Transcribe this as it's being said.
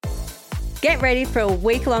Get ready for a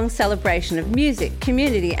week-long celebration of music,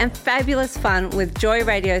 community and fabulous fun with Joy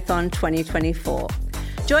Radiothon 2024.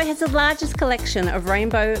 Joy has the largest collection of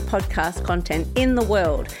rainbow podcast content in the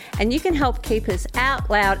world, and you can help keep us out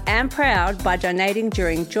loud and proud by donating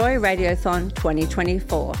during Joy Radiothon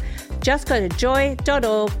 2024. Just go to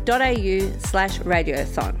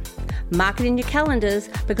joy.org.au/radiothon. Mark it in your calendars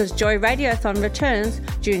because Joy Radiothon returns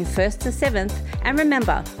June 1st to 7th, and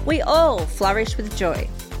remember, we all flourish with joy.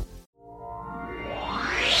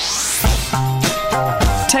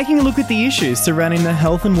 Taking a look at the issues surrounding the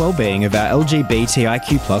health and well-being of our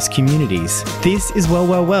LGBTIQ+ communities. This is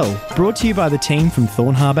Well, brought to you by the team from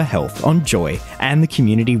Thorn Harbour Health on Joy and the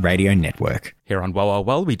Community Radio Network. Here on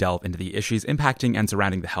Well, we delve into the issues impacting and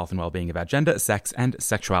surrounding the health and well-being of our gender, sex and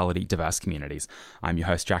sexuality diverse communities. I'm your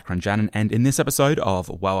host, Jack Runjanen, and in this episode of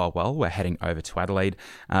Well, we're heading over to Adelaide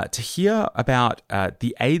to hear about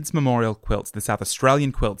the AIDS Memorial Quilts, the South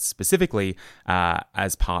Australian Quilts specifically,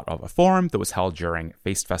 as part of a forum that was held during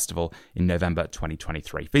Feast Festival in November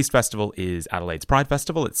 2023. Feast Festival is Adelaide's Pride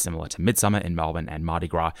Festival. It's similar to Midsummer in Melbourne and Mardi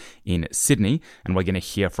Gras in Sydney, and we're going to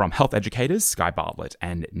hear from health educators Sky Bartlett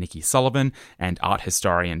and Nikki Sullivan and art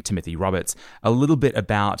historian Timothy Roberts a little bit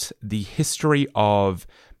about the history of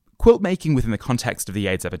quilt making within the context of the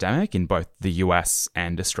AIDS epidemic in both the US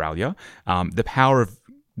and Australia, the power of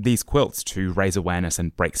these quilts to raise awareness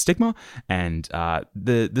and break stigma, and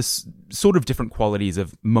the sort of different qualities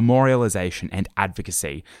of memorialization and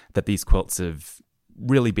advocacy that these quilts have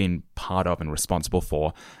really been part of and responsible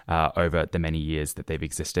for over the many years that they've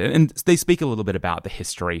existed. And they speak a little bit about the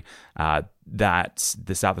history that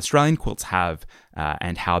the South Australian quilts have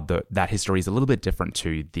and how that history is a little bit different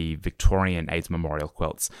to the Victorian AIDS Memorial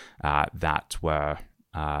quilts that were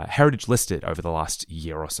heritage listed over the last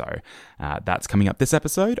year or so. That's coming up this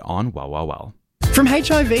episode on Well. From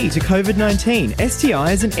HIV to COVID-19,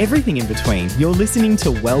 STIs and everything in between, you're listening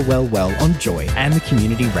to Well on Joy and the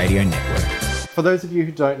Community Radio Network. For those of you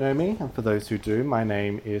who don't know me, and for those who do, my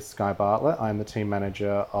name is Sky Bartlett. I'm the team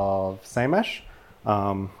manager of SAMESH,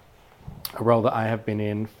 a role that I have been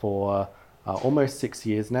in for almost 6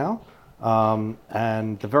 years now.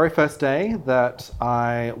 And the very first day that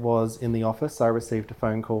I was in the office, I received a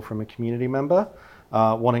phone call from a community member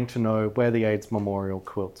wanting to know where the AIDS Memorial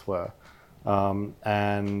Quilts were.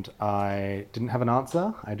 And I didn't have an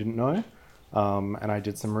answer. I didn't know. And I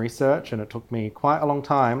did some research, and it took me quite a long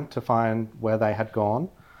time to find where they had gone.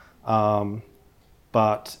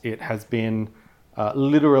 But it has been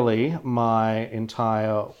literally my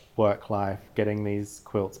entire work life getting these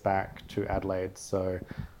quilts back to Adelaide. So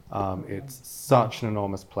it's such an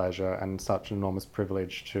enormous pleasure and such an enormous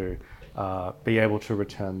privilege to be able to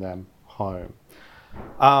return them home.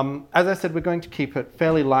 As I said, we're going to keep it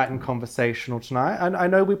fairly light and conversational tonight. And I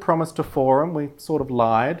know we promised a forum. We sort of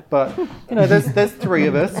lied, but you know, there's three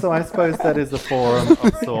of us, so I suppose that is a forum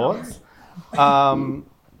of sorts. To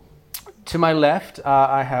my left,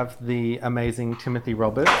 I have the amazing Timothy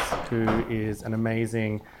Roberts, who is an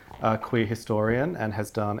amazing queer historian and has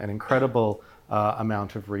done an incredible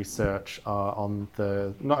amount of research on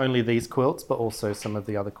not only these quilts, but also some of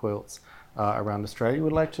the other quilts around Australia.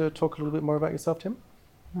 Would you like to talk a little bit more about yourself, Tim?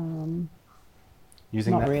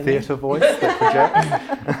 Using that really. Theatre voice that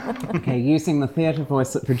projects. Okay, using the theatre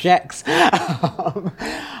voice that projects.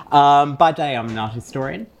 By day, I'm an art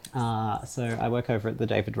historian. So I work over at the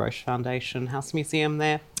David Roche Foundation House Museum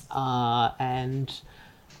there. And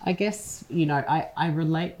I guess, you know, I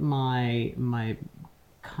relate my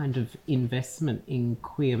kind of investment in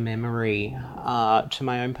queer memory to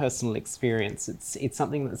my own personal experience. It's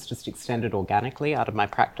something that's just extended organically out of my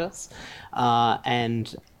practice,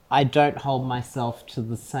 and I don't hold myself to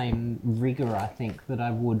the same rigor, I think, that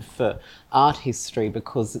I would for art history,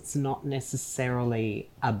 because it's not necessarily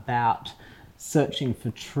about searching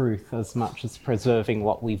for truth as much as preserving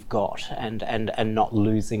what we've got and not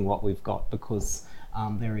losing what we've got, because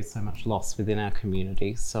there is so much loss within our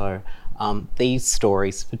community. So these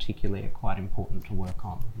stories particularly are quite important to work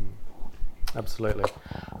on. Absolutely.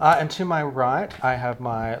 And to my right, I have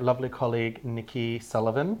my lovely colleague, Nikki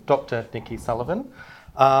Sullivan, Dr. Nikki Sullivan,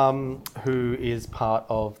 who is part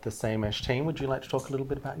of the SAMESH team. Would you like to talk a little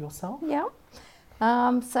bit about yourself? Yeah.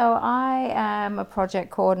 So I am a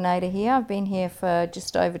project coordinator here. I've been here for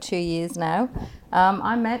just over 2 years now.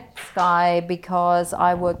 I met Sky because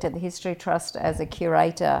I worked at the History Trust as a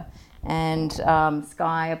curator, and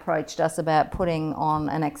Sky approached us about putting on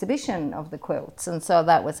an exhibition of the quilts, and so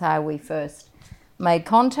that was how we first made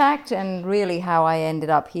contact and really how I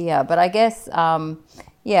ended up here. But I guess, I'm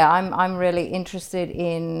really interested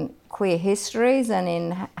in queer histories and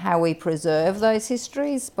in how we preserve those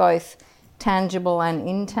histories, both tangible and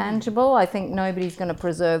intangible. I think nobody's going to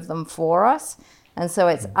preserve them for us. And so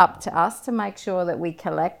it's up to us to make sure that we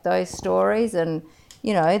collect those stories and,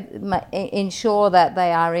 you know, ensure that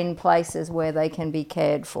they are in places where they can be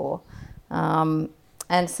cared for.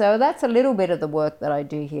 And so that's a little bit of the work that I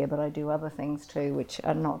do here, but I do other things too, which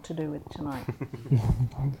are not to do with tonight.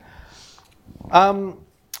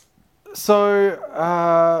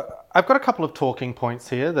 I've got a couple of talking points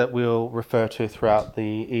here that we'll refer to throughout the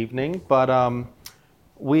evening, but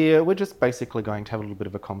we're just basically going to have a little bit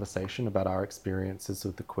of a conversation about our experiences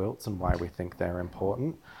with the quilts and why we think they're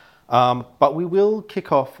important. But we will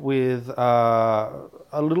kick off with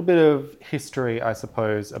a little bit of history, I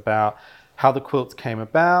suppose, about how the quilts came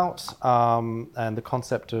about and the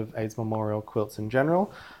concept of AIDS memorial quilts in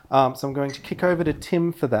general. So I'm going to kick over to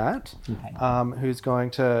Tim for that, who's going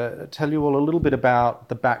to tell you all a little bit about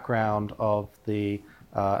the background of the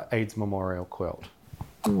AIDS memorial quilt.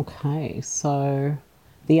 Okay, so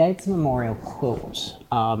the AIDS memorial quilt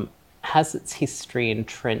has its history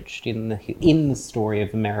entrenched in the story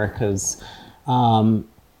of America's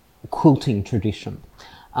quilting tradition.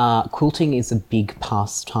 Quilting is a big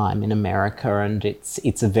pastime in America, and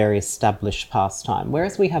it's a very established pastime.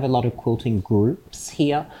 Whereas we have a lot of quilting groups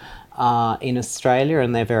here in Australia,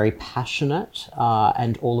 and they're very passionate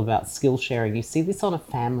and all about skill sharing. You see this on a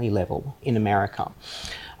family level in America.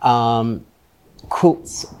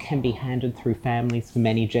 Quilts can be handed through families for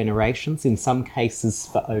many generations, in some cases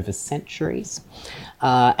for over centuries.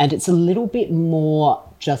 And it's a little bit more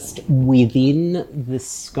just within the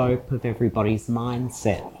scope of everybody's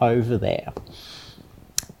mindset over there.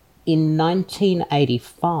 In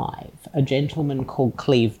 1985, a gentleman called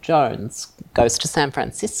Cleve Jones goes to San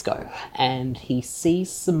Francisco and he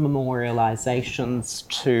sees some memorializations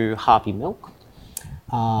to Harvey Milk,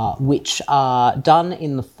 which are done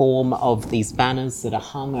in the form of these banners that are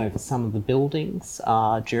hung over some of the buildings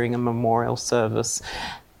during a memorial service.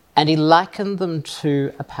 And he likened them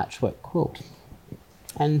to a patchwork quilt.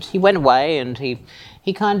 And he went away and he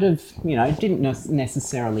kind of, you know, didn't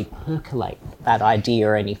necessarily percolate that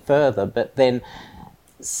idea any further, but then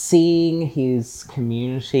seeing his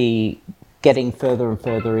community getting further and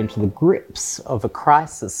further into the grips of a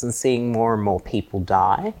crisis and seeing more and more people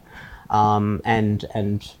die,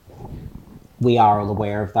 and we are all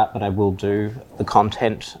aware of that, but I will do the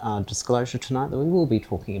content disclosure tonight that we will be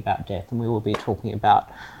talking about death, and we will be talking about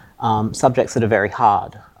subjects that are very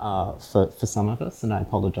hard for some of us, and I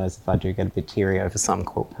apologise if I do get a bit teary over some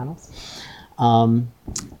quilt panels.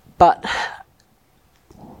 But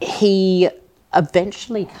he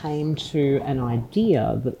eventually came to an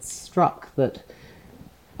idea that struck that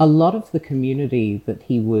a lot of the community that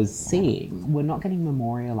he was seeing were not getting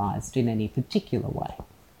memorialised in any particular way.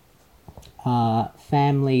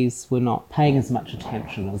 Families were not paying as much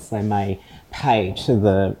attention as they may pay to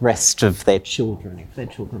the rest of their children if their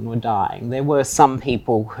children were dying. There were some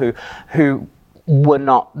people who were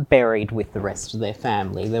not buried with the rest of their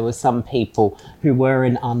family. There were some people who were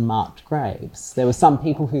in unmarked graves. There were some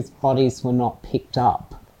people whose bodies were not picked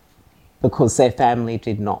up because their family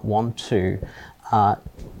did not want to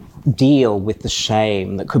deal with the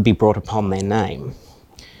shame that could be brought upon their name.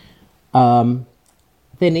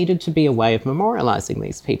 There needed to be a way of memorialising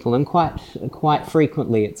these people, and quite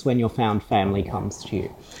frequently it's when your found family comes to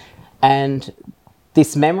you. And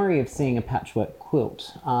this memory of seeing a patchwork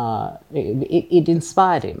quilt, it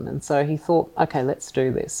inspired him, and so he thought, okay, let's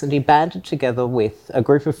do this. And he banded together with a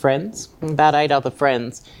group of friends, about 8 other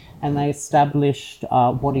friends, and they established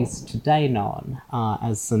what is today known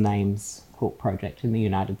as the Names Quilt Project in the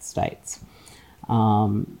United States.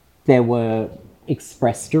 There were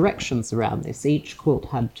express directions around this. Each quilt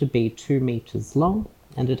had to be 2 meters long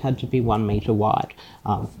and it had to be 1 meter wide.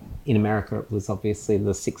 In America, it was obviously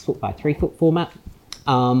the 6 foot by 3 foot format.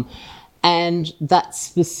 And that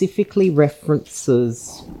specifically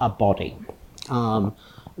references a body,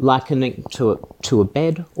 likening to a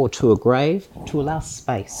bed or to a grave, to allow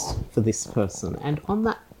space for this person. And on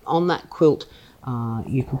that quilt,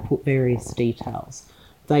 you could put various details.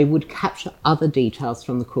 They would capture other details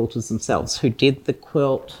from the quilters themselves, who did the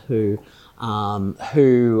quilt, what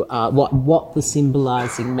the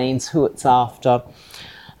symbolising means, who it's after,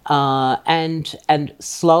 and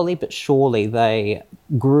slowly but surely they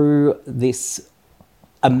grew this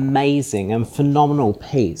amazing and phenomenal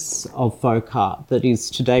piece of folk art that is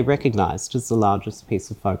today recognised as the largest piece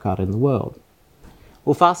of folk art in the world.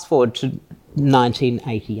 Well, fast forward to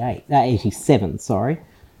 1987,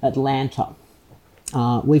 Atlanta.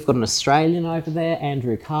 We've got an Australian over there,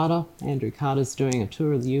 Andrew Carter. Andrew Carter's doing a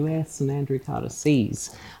tour of the US, and Andrew Carter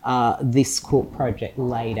sees this quilt project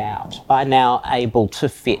laid out, by now able to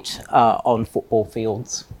fit on football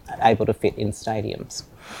fields, able to fit in stadiums.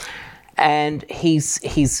 And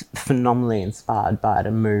he's phenomenally inspired by it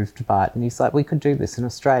and moved by it. And he's like, we could do this in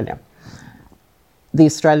Australia. The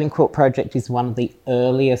Australian Quilt Project is one of the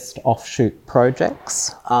earliest offshoot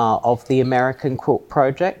projects of the American Quilt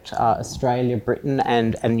Project. Australia, Britain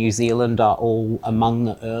and New Zealand are all among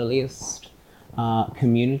the earliest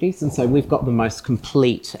communities. And so we've got the most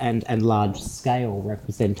complete and large-scale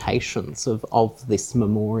representations of this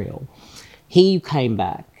memorial. He came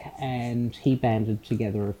back and he banded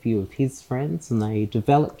together a few of his friends and they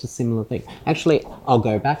developed a similar thing. Actually, I'll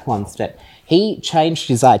go back one step. He changed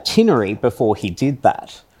his itinerary before he did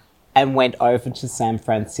that and went over to San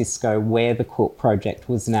Francisco, where the Quilt Project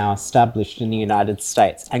was now established in the United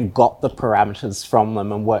States, and got the parameters from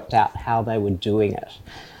them and worked out how they were doing it.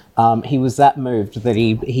 He was that moved that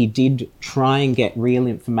he did try and get real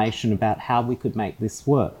information about how we could make this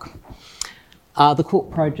work. The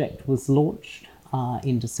Quilt Project was launched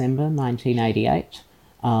in December 1988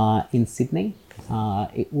 in Sydney.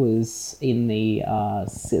 It was in the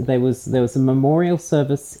there was a memorial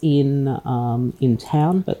service in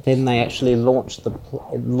town, but then they actually launched the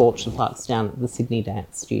plaques down at the Sydney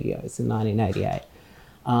Dance Studios in 1988.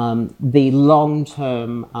 The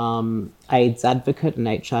long-term AIDS advocate and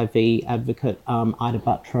HIV advocate Ida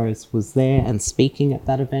Buttrose was there and speaking at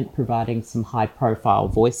that event, providing some high-profile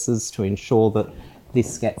voices to ensure that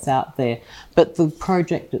this gets out there. But the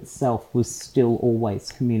project itself was still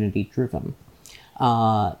always community-driven.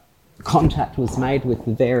 Contact was made with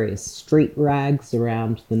the various street rags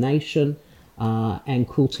around the nation, and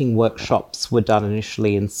quilting workshops were done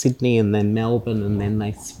initially in Sydney and then Melbourne, and then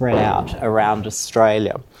they spread out around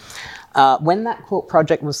Australia. When that quilt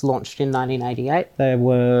project was launched in 1988, there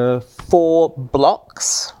were 4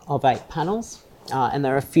 blocks of 8 panels, and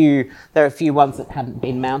there are a few ones that hadn't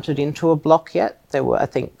been mounted into a block yet. I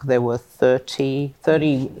think there were 30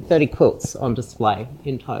 quilts on display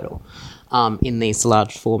in total in these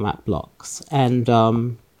large format blocks. And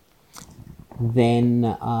then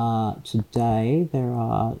today there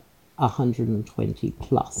are 120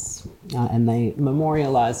 plus, and they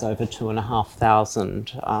memorialise over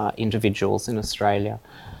 2,500 individuals in Australia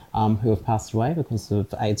who have passed away because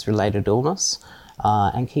of AIDS-related illness,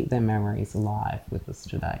 and keep their memories alive with us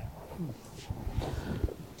today.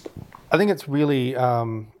 I think it's really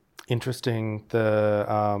interesting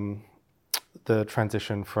the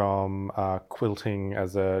transition from quilting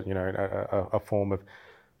as a form of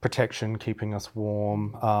protection, keeping us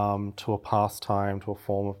warm, to a pastime, to a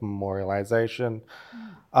form of memorialization.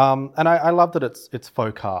 And I love that it's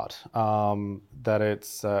folk art, that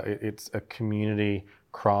it's a community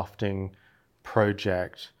crafting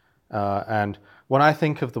project. And when I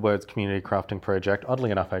think of the words community crafting project,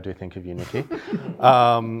 oddly enough, I do think of you, Nikki,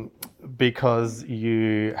 because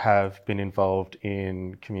you have been involved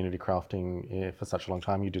in community crafting for such a long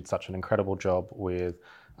time. You did such an incredible job with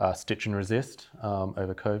Stitch and Resist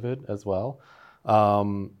over COVID as well.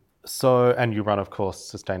 And you run, of course,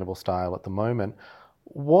 Sustainable Style at the moment.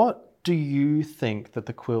 What do you think that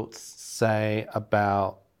the quilts say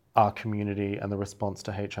about our community and the response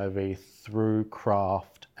to HIV through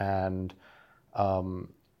craft, and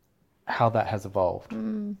how that has evolved?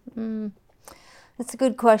 That's a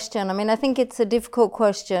good question. I mean, I think it's a difficult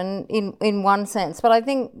question in one sense, but I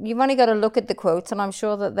think you've only got to look at the quilts, and I'm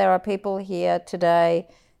sure that there are people here today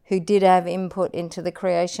who did have input into the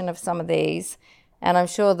creation of some of these. And I'm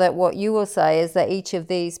sure that what you will say is that each of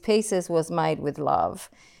these pieces was made with love.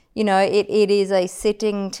 You know, it is a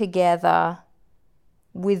sitting together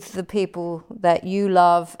with the people that you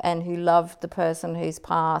love and who loved the person who's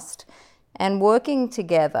passed, and working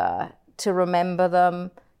together to remember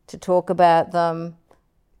them, to talk about them,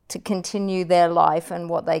 to continue their life and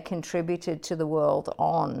what they contributed to the world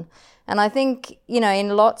on. And I think, you know,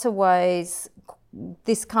 in lots of ways,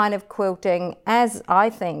 this kind of quilting, as I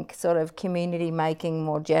think sort of community making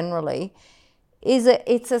more generally,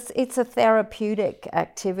 it's a therapeutic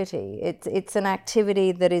activity. It's an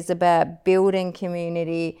activity that is about building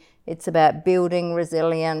community. It's about building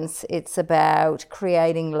resilience. It's about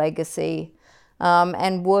creating legacy,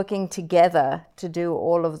 and working together to do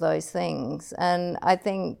all of those things. And I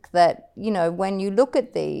think that, you know, when you look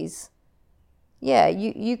at these, yeah,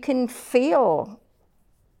 you can feel.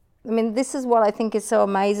 I mean, this is what I think is so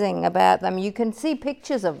amazing about them. You can see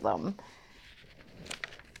pictures of them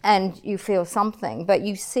and you feel something, but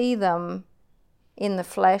you see them in the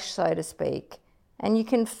flesh, so to speak, and you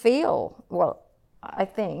can feel, well, I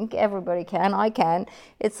think everybody can, I can,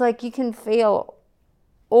 it's like you can feel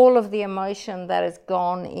all of the emotion that has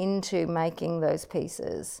gone into making those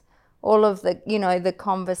pieces, all of the, the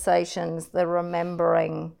conversations, the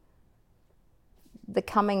remembering, the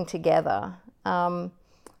coming together. And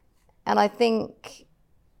I think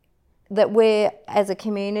that we're, as a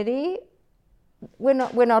community, we're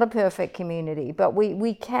not a perfect community, but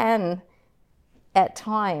we can at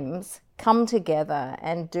times come together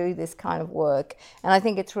and do this kind of work. And I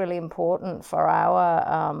think it's really important for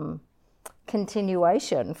our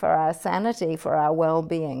continuation, for our sanity, for our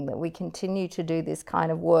well-being, that we continue to do this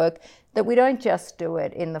kind of work, that we don't just do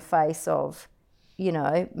it in the face of,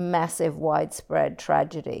 massive widespread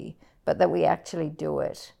tragedy, but that we actually do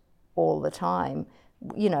it all the time.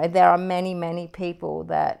 There are many, many people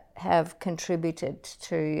that have contributed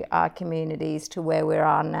to our communities, to where we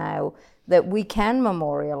are now, that we can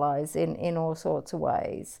memorialise in all sorts of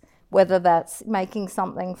ways. Whether that's making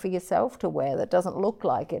something for yourself to wear that doesn't look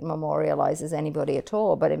like it memorialises anybody at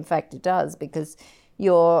all, but in fact it does, because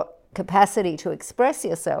your capacity to express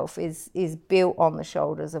yourself is built on the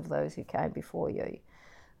shoulders of those who came before you.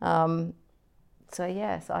 So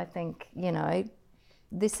yes, I think,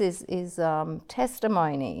 this is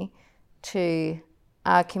testimony to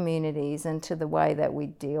our communities and to the way that we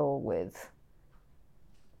deal with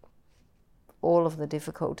all of the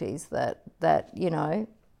difficulties that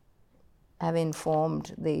have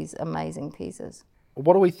informed these amazing pieces.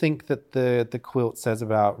 What do we think that the quilt says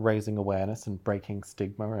about raising awareness and breaking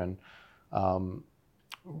stigma, and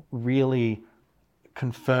really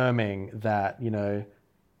confirming that,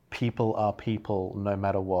 people are people no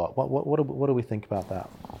matter what? What do we think about that?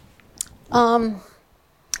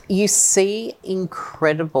 You see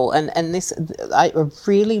incredible, and this, I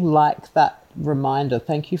really like that reminder.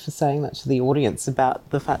 Thank you for saying that to the audience about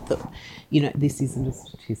the fact that, this isn't a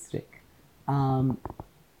statistic.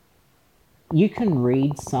 You can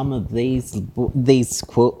read some of these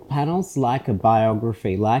quilt panels like a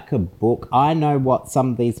biography, like a book. I know what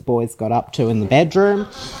some of these boys got up to in the bedroom,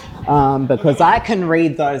 because I can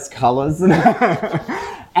read those colours.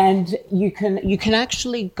 And you can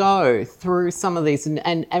actually go through some of these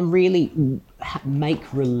and really make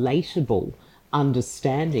relatable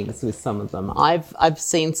understandings with some of them. I've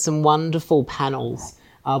seen some wonderful panels.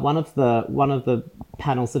 One of the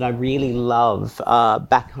panels that I really love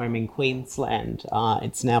back home in Queensland,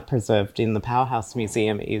 it's now preserved in the Powerhouse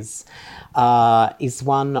Museum, is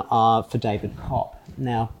one for David Kopp.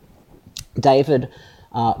 Now, David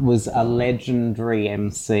was a legendary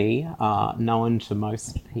MC, known to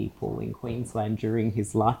most people in Queensland during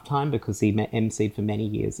his lifetime, because he MC'd for many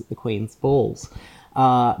years at the Queen's Balls.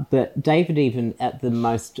 But David, even at the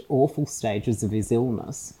most awful stages of his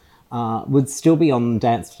illness, would still be on the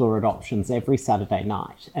dance floor at Options every Saturday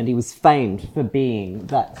night. And he was famed for being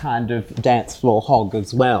that kind of dance floor hog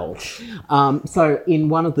as well. So in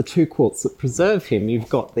one of the two quilts that preserve him, you've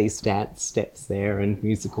got these dance steps there and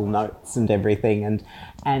musical notes and everything.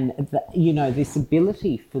 And this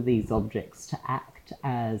ability for these objects to act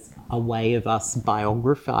as a way of us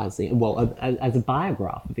biographizing, as a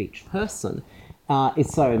biograph of each person, is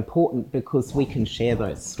so important, because we can share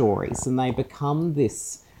those stories, and they become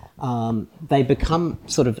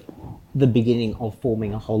sort of the beginning of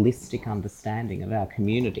forming a holistic understanding of our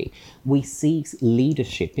community. We see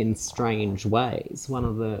leadership in strange ways. One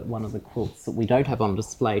of the quilts that we don't have on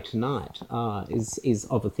display tonight is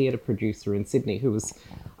of a theatre producer in Sydney who was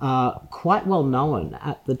quite well known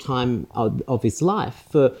at the time of his life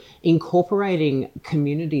for incorporating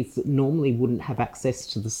communities that normally wouldn't have access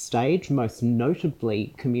to the stage, most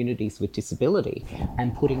notably communities with disability,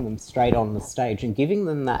 and putting them straight on the stage and giving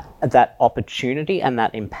them that opportunity and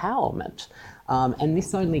that empowerment. And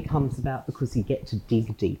this only comes about because you get to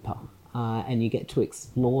dig deeper and you get to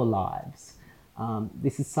explore lives.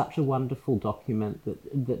 This is such a wonderful document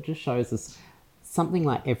that just shows us something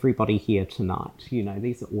like everybody here tonight.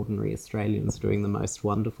 These are ordinary Australians doing the most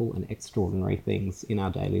wonderful and extraordinary things in our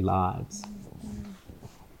daily lives.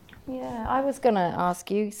 Yeah, I was going to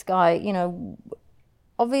ask you, Sky,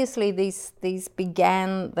 obviously these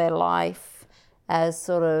began their life as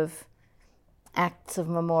sort of acts of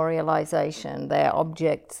memorialisation. They're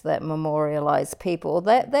objects that memorialise people.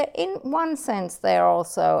 They're in one sense, they're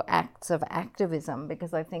also acts of activism,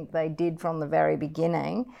 because I think they did from the very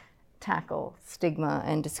beginning tackle stigma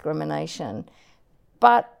and discrimination.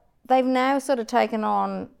 But they've now sort of taken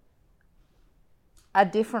on a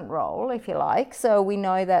different role, if you like. So we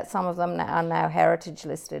know that some of them are now heritage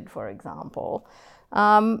listed, for example.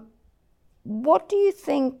 What do you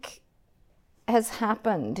think has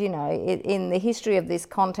happened, in the history of this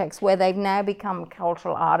context where they've now become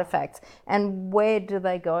cultural artefacts, and where do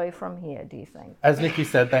they go from here, do you think? As Nikki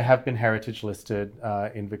said, they have been heritage listed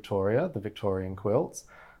in Victoria, the Victorian quilts.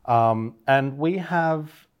 And we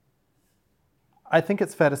have, I think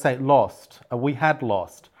it's fair to say, we had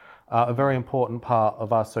lost a very important part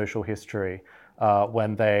of our social history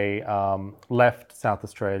when they left South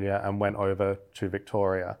Australia and went over to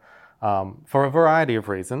Victoria for a variety of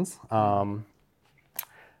reasons.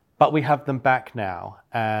 But we have them back now,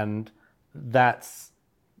 and that's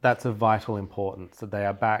of vital importance that they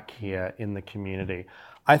are back here in the community.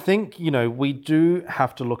 I think, we do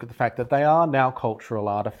have to look at the fact that they are now cultural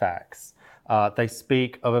artifacts. They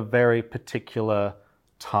speak of a very particular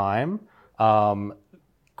time.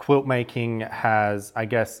 Quilt making has, I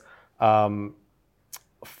guess,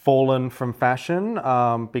 fallen from fashion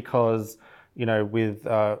because, with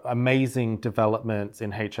amazing developments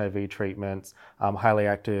in HIV treatments, highly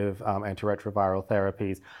active antiretroviral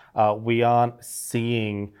therapies, we aren't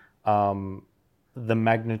seeing the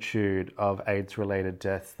magnitude of AIDS-related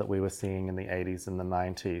deaths that we were seeing in the 80s and the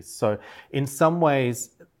 90s. So in some ways,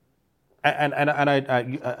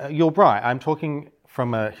 you're right, I'm talking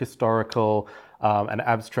from a historical, an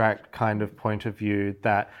abstract kind of point of view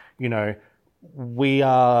that, we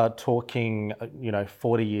are talking,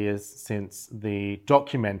 40 years since the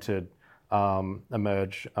documented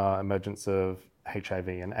emergence of HIV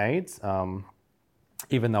and AIDS,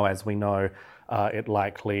 even though, as we know, it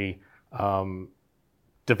likely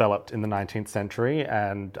developed in the 19th century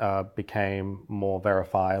and became more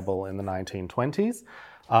verifiable in the 1920s.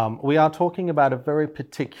 We are talking about a very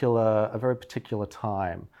particular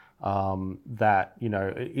time that,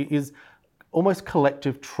 is almost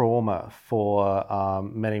collective trauma for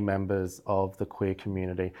many members of the queer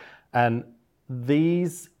community. And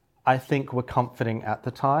these, I think, were comforting at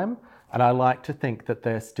the time, and I like to think that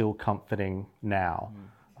they're still comforting now,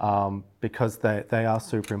 because they are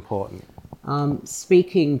super important.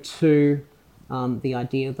 Speaking to the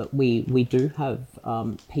idea that we do have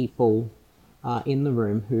people in the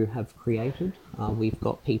room who have created, we've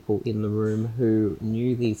got people in the room who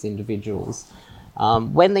knew these individuals.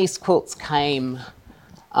 When these quilts came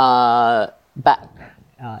back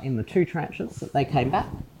in the 2 tranches that they came back,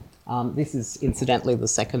 this is incidentally the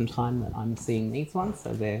second time that I'm seeing these ones,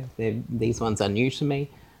 so these ones are new to me.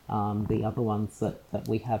 The other ones that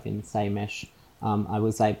we have in Samesh, I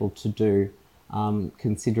was able to do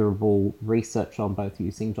considerable research on, both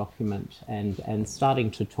using document and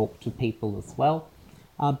starting to talk to people as well.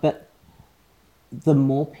 But the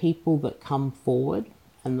more people that come forward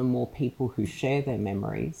and the more people who share their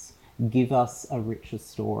memories give us a richer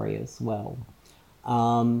story as well.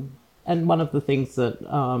 And one of the things that,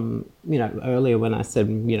 earlier when I said,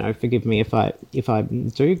 forgive me if I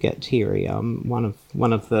do get teary, one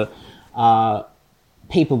of the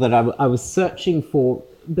people that I was searching for,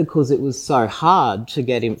 because it was so hard to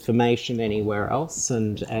get information anywhere else,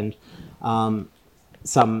 and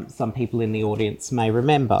some people in the audience may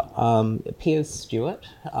remember Piers Stewart,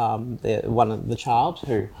 the child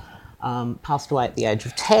who passed away at the age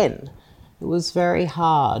of 10. It was very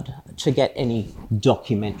hard to get any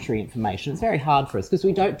documentary information. It's very hard for us because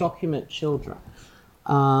we don't document children.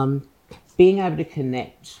 Being able to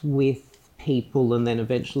connect with people and then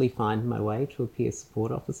eventually find my way to a peer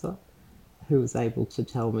support officer who was able to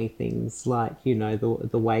tell me things like,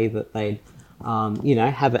 the way that they'd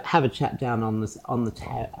have a chat down on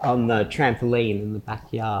the trampoline in the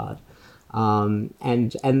backyard,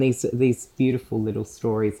 and these beautiful little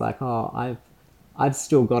stories like, I've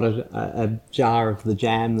still got a jar of the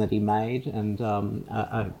jam that he made, and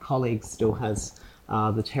a colleague still has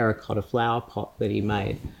the terracotta flower pot that he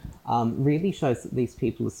made. Really shows that these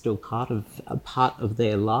people are still a part of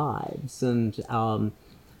their lives, and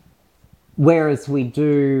whereas we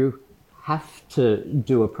do have to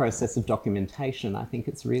do a process of documentation, I think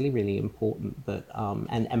it's really, really important that,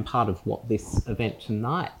 and part of what this event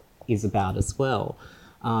tonight is about as well,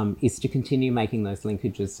 is to continue making those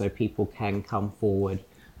linkages so people can come forward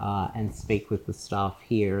and speak with the staff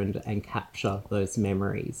here and capture those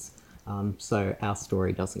memories, so our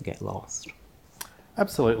story doesn't get lost.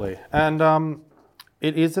 Absolutely. And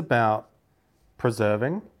it is about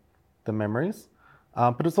preserving the memories,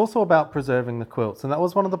 but it's also about preserving the quilts. And that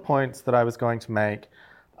was one of the points that I was going to make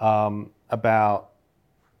about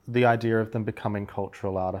the idea of them becoming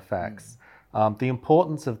cultural artifacts. The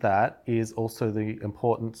importance of that is also the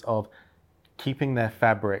importance of keeping their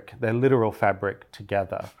fabric, their literal fabric,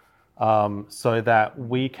 together, so that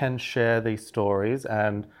we can share these stories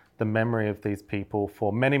and the memory of these people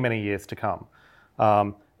for many, many years to come.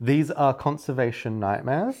 These are conservation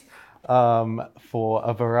nightmares. for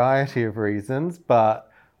a variety of reasons,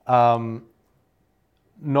 but not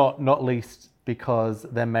least because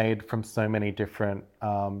they're made from so many different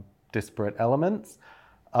disparate elements.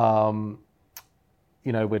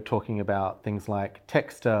 We're talking about things like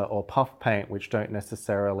texture or puff paint, which don't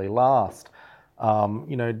necessarily last.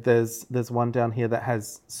 There's one down here that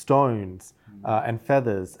has stones and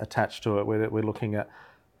feathers attached to it. We're looking at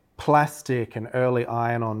plastic and early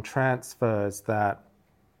iron-on transfers that,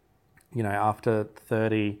 after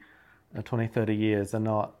 30 years are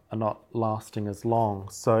not lasting as long.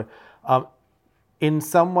 So in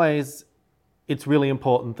some ways, it's really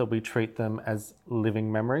important that we treat them as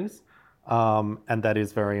living memories, and that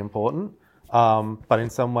is very important. But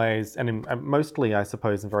in some ways, and mostly, I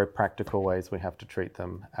suppose, in very practical ways, we have to treat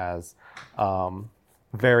them as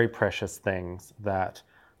very precious things that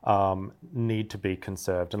need to be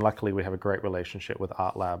conserved. And luckily, we have a great relationship with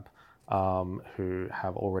Art Lab, who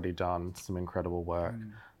have already done some incredible work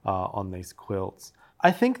on these quilts.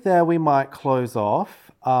 I think there we might close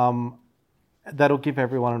off. That'll give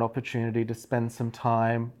everyone an opportunity to spend some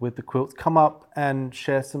time with the quilts. Come up and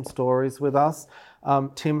share some stories with us.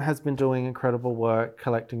 Tim has been doing incredible work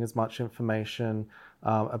collecting as much information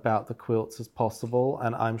about the quilts as possible,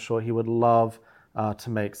 and I'm sure he would love to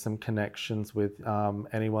make some connections with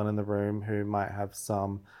anyone in the room who might have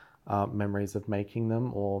some memories of making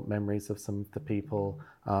them or memories of some of the people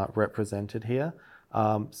represented here.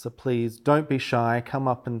 So please don't be shy. Come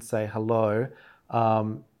up and say hello.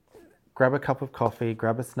 Grab a cup of coffee,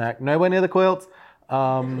 grab a snack. Nowhere near the quilts.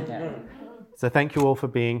 So thank you all for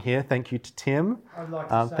being here. Thank you to Tim. I'd like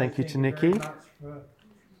to say thank you to Nikki. Very much for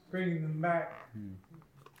bringing them back.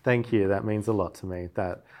 Thank you. That means a lot to me.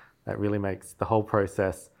 That really makes the whole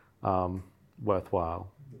process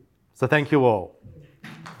worthwhile. So thank you all.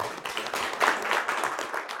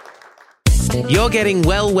 You're getting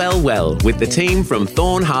well with the team from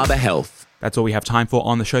Thorn Harbour Health. That's all we have time for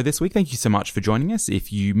on the show this week. Thank you so much for joining us.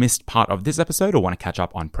 If you missed part of this episode or want to catch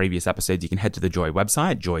up on previous episodes, you can head to the Joy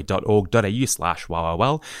website,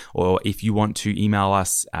 joy.org.au/wowwowwell. Or if you want to email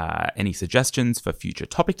us any suggestions for future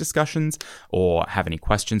topic discussions or have any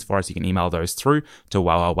questions for us, you can email those through to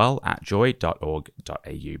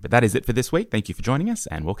wowwowwell@joy.org.au. But that is it for this week. Thank you for joining us,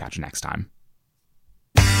 and we'll catch you next time.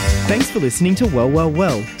 Thanks for listening to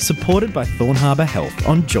Well, supported by Thorn Harbour Health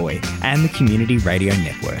on Joy and the Community Radio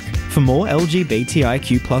Network. For more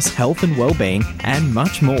LGBTIQ+ health and wellbeing and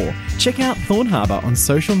much more, check out Thorn Harbour on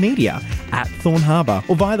social media @Thorn Harbour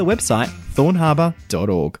or via the website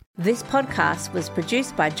thornharbour.org. This podcast was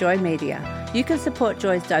produced by Joy Media. You can support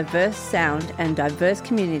Joy's diverse sound and diverse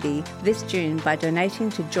community this June by donating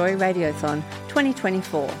to Joy Radiothon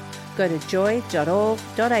 2024. Go to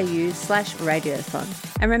joy.org.au/radiothon.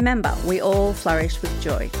 And remember, we all flourish with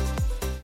joy.